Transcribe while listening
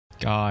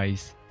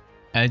Guys,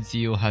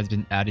 Ezio has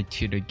been added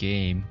to the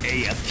game.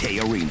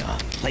 AFK Arena.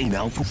 Play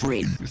now for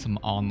free. Do some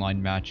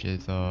online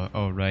matches.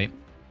 Oh right.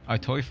 I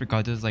totally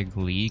forgot this like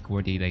league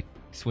where they like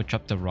switch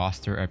up the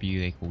roster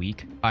every like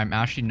week. I'm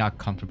actually not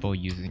comfortable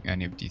using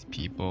any of these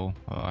people.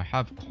 I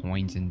have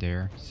coins in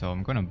there, so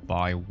I'm gonna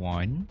buy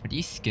one. Are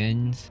these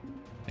skins?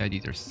 Yeah,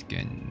 these are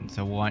skins.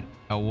 I want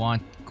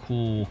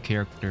cool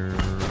characters,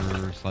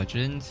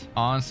 legends.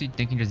 Honestly,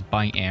 thinking just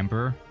buying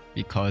Amber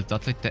because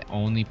that's like the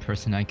only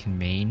person I can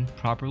main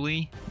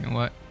properly. You know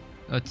what?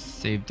 Let's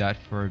save that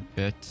for a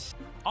bit.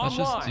 Let's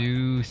just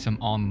do some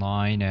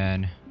online.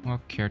 And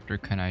what character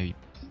can I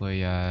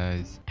play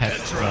as?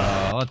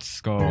 Petra.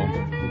 Let's go.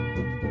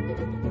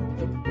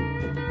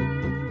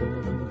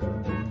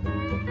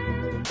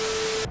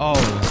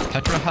 Oh,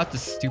 Petra had the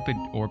stupid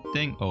orb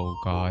thing? Oh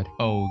god.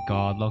 Oh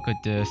god, look at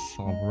this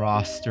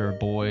roster,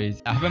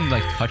 boys. I haven't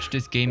like touched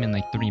this game in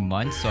like 3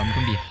 months, so I'm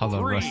gonna be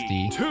hella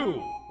rusty. 2,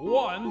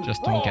 1,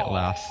 just don't get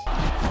last.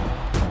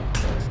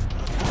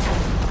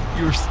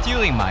 You're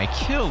stealing my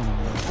kill.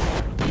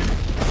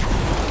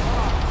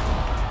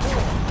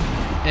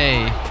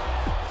 Hey.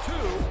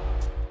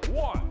 2,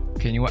 1.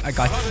 Okay, you know what? I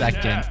got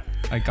second.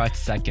 I got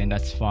second,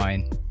 that's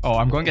fine. Oh,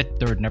 I'm going to get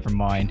third, never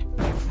mind.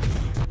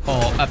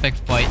 Oh, epic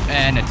fight,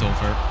 and it's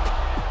over.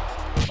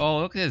 Oh,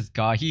 look at this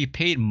guy. He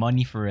paid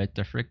money for it.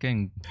 The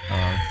freaking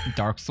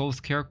Dark Souls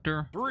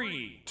character.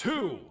 3,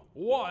 2,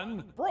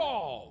 1,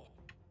 brawl!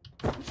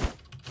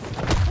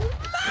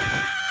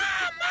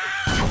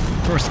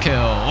 First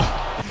kill.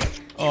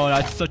 Oh,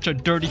 that's such a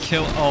dirty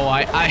kill. Oh,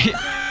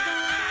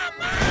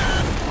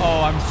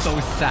 Oh, I'm so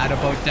sad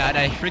about that.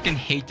 I freaking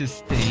hate this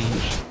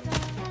stage.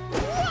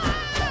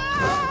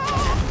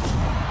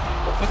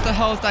 What the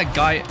hell is that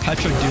guy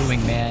Petra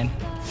doing, man?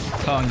 I'm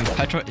telling you,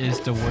 Petra is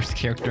the worst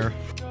character.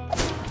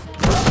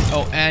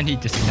 Oh, and he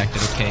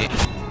disconnected, okay.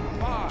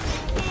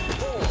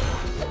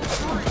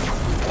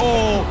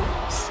 Oh,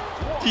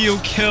 steal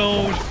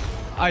killed.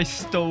 I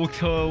stole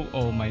kill.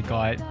 Oh my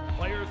god.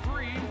 Player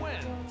 3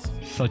 wins.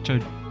 Such a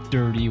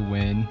dirty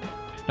win.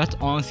 That's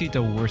honestly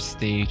the worst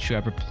stage to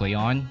ever play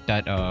on.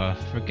 That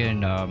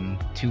freaking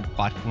 2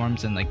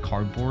 platforms and like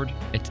cardboard.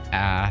 It's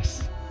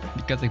ass.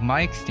 Because like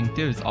my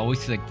instinctive is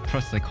always to like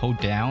press like hold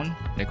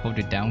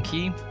the down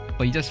key,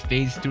 but he just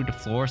fades through the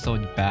floor, so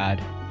it's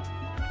bad.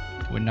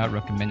 Would not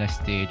recommend that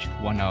stage.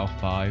 1 out of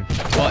 5.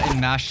 Button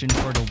mashing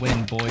for the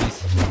win,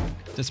 boys.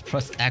 Just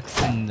press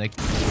X and like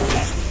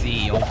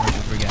C over and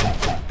over again.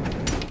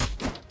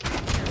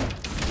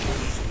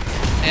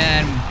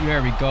 And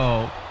there we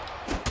go.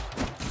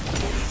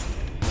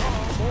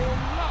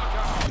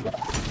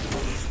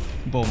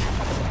 Boom.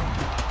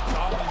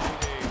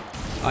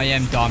 I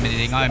am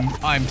dominating.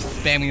 I'm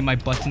spamming my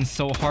buttons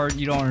so hard,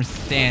 you don't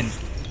understand.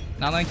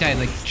 Not like that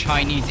like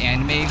Chinese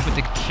anime with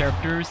the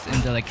characters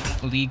and the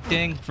like league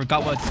thing.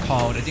 Forgot what it's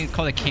called. I think it's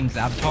called the King's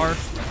Avatar. I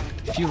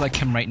feel like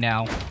him right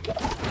now.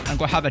 I'm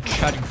gonna have a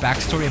tragic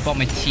backstory about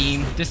my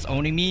team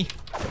disowning me.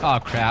 Oh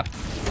crap.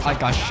 I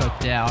got shut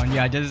down.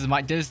 Yeah, this is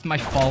my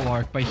fall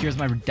arc, but here's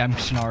my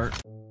redemption arc.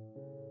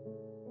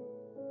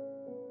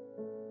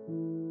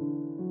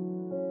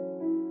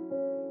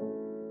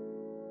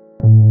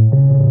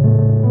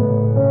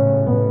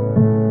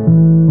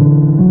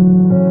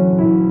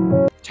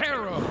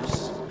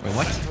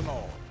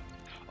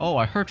 Oh,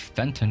 I heard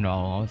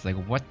fentanyl. I was like,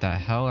 what the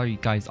hell are you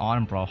guys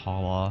on,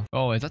 Brawlhalla?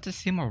 Oh, is that the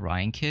same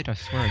Orion kid? I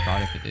swear to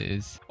god if it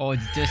is. Oh,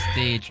 it's this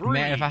stage. 3,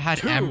 man, if I had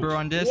 2, Ember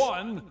on this,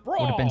 1,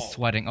 would have been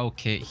sweating.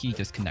 Okay, he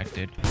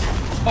disconnected.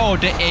 Oh,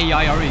 the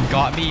AI already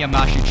got me. I'm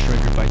actually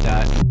triggered by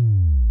that.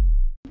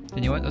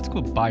 You know what? Let's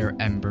go buy her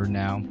Ember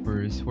now.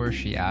 Where's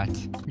she at?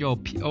 Yo,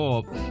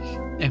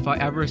 if I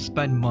ever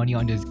spend money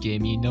on this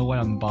game, you know what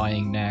I'm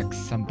buying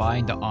next? I'm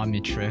buying the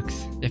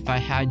Omnitrix. If I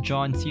had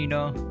John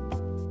Cena,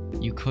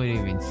 you couldn't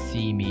even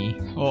see me.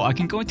 Oh, I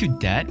can go into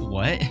debt?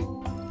 What?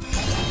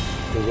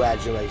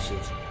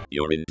 Congratulations.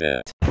 You're in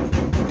debt.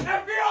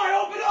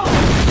 FBI, open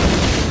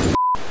up!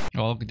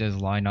 Oh, look at this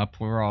lineup.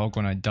 We're all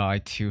gonna die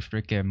to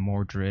freaking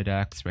Mordred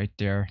X right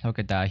there. Look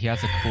at that. He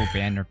has a cool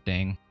banner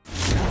thing.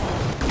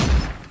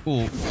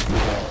 Ooh.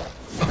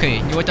 Okay,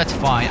 you know what? That's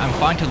fine. I'm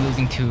fine to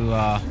losing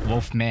to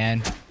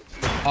Wolfman.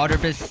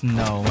 Artemis?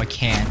 No, I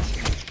can't.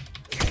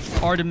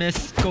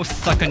 Artemis, go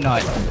suck a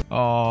nut.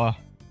 Oh.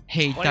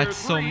 Hate that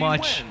so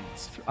much.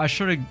 Wins. I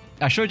should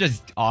have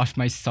just offed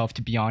myself,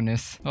 to be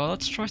honest. Well,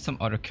 let's try some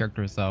other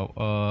characters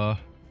out.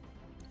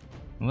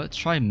 Let's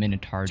try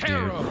Minotaur,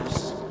 dude.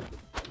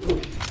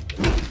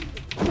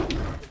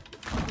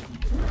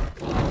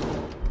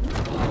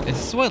 Is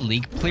this what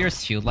League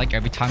players feel like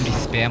every time they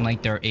spam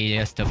like their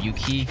ASW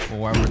key or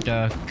whatever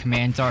the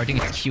commands are? I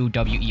think it's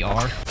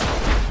QWER.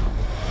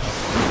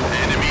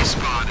 Enemy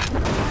spotted.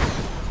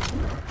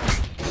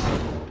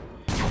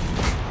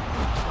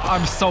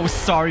 I'm so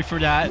sorry for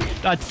that.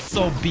 That's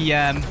so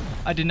BM.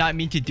 I did not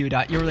mean to do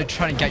that. You're really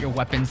trying to get your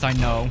weapons, I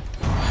know.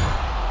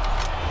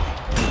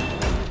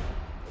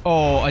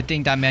 Oh, I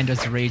think that man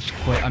just rage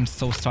quit. I'm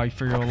so sorry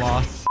for your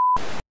loss.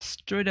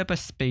 Straight up a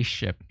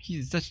spaceship.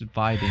 He's just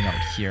vibing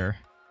out here.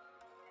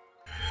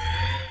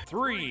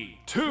 3,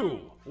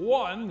 2,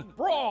 1,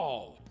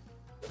 brawl!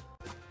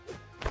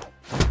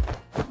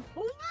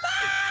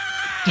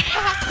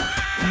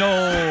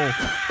 No!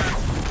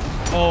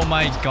 Oh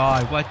my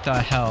god, what the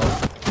hell?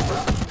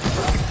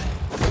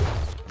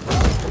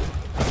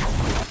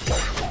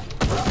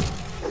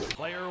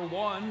 Player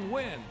 1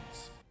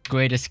 wins.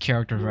 Greatest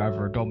character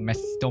ever. Don't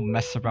mess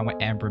around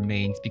with Amber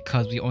mains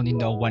because we only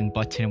know one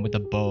button with a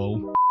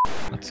bow.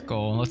 Let's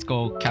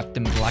go,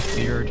 Captain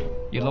Blackbeard.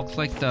 You look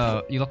like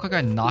a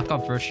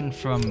knockoff version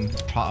from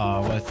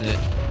what is it?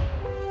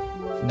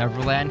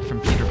 Neverland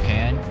from Peter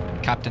Pan.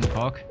 Captain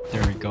Hook.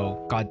 There we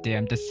go.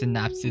 Goddamn, the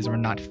synapses were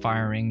not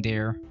firing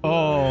there.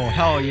 Oh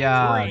hell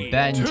yeah, 3,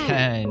 Ben 2,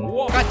 10.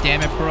 1. God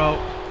damn it, bro.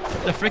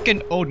 The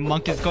freaking old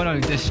monk is gonna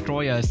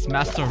destroy us.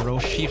 Master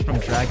Roshi from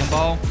Dragon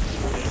Ball.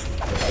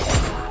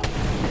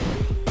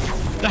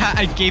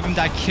 I gave him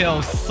that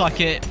kill. Suck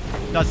it.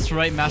 That's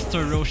right,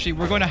 Master Roshi.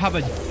 We're gonna have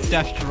a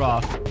death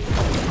drop.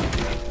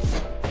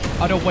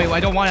 I don't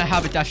want to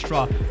have a death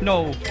drop.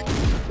 No.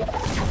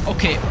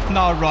 Okay,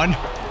 now run.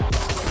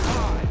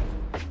 5,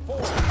 4,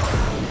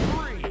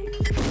 3,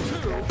 2,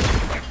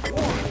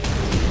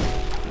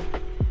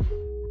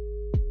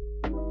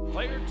 1.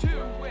 Player 2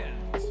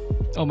 wins.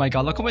 Oh my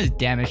god, look how much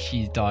damage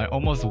she's done.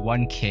 Almost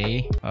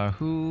 1k.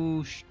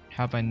 Who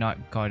have I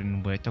not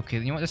gotten with? Okay,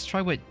 you know what? Let's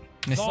try with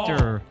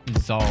Mr.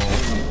 Zal.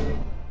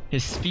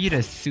 His speed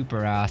is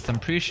super ass. I'm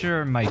pretty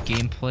sure my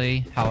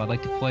gameplay, how I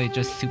like to play,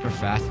 just super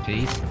fast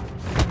paced.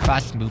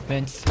 Fast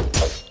movements.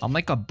 I'm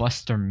like a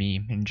Buster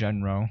meme in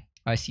general.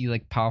 I see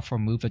like powerful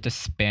moves, I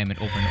just spam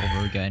it over and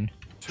over again.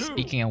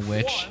 Speaking of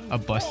which, a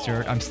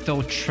Buster, I'm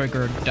still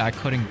triggered that I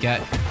couldn't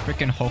get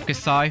freaking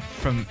Hokusai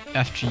from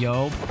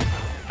FGO.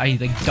 I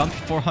like dumped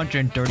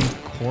 430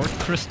 core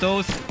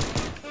crystals.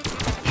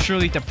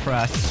 Surely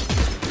depressed.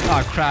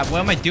 Ah crap, what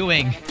am I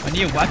doing? I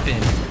need a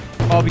weapon.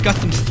 Oh, we got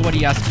some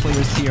sweaty ass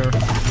players here.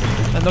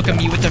 And look at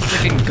me with the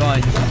freaking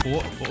gun.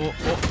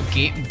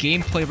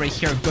 Gameplay right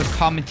here, good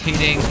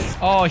commentating.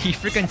 Oh, he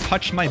freaking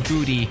touched my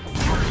booty.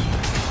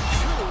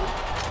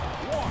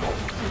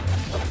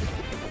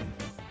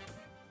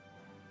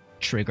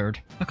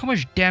 Triggered. Look how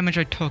much damage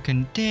I took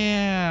and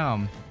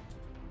damn.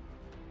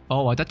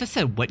 Oh, I thought that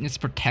said witness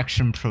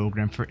protection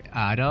program for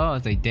Ada. I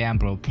was like, damn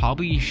bro,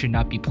 probably you should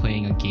not be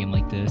playing a game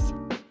like this.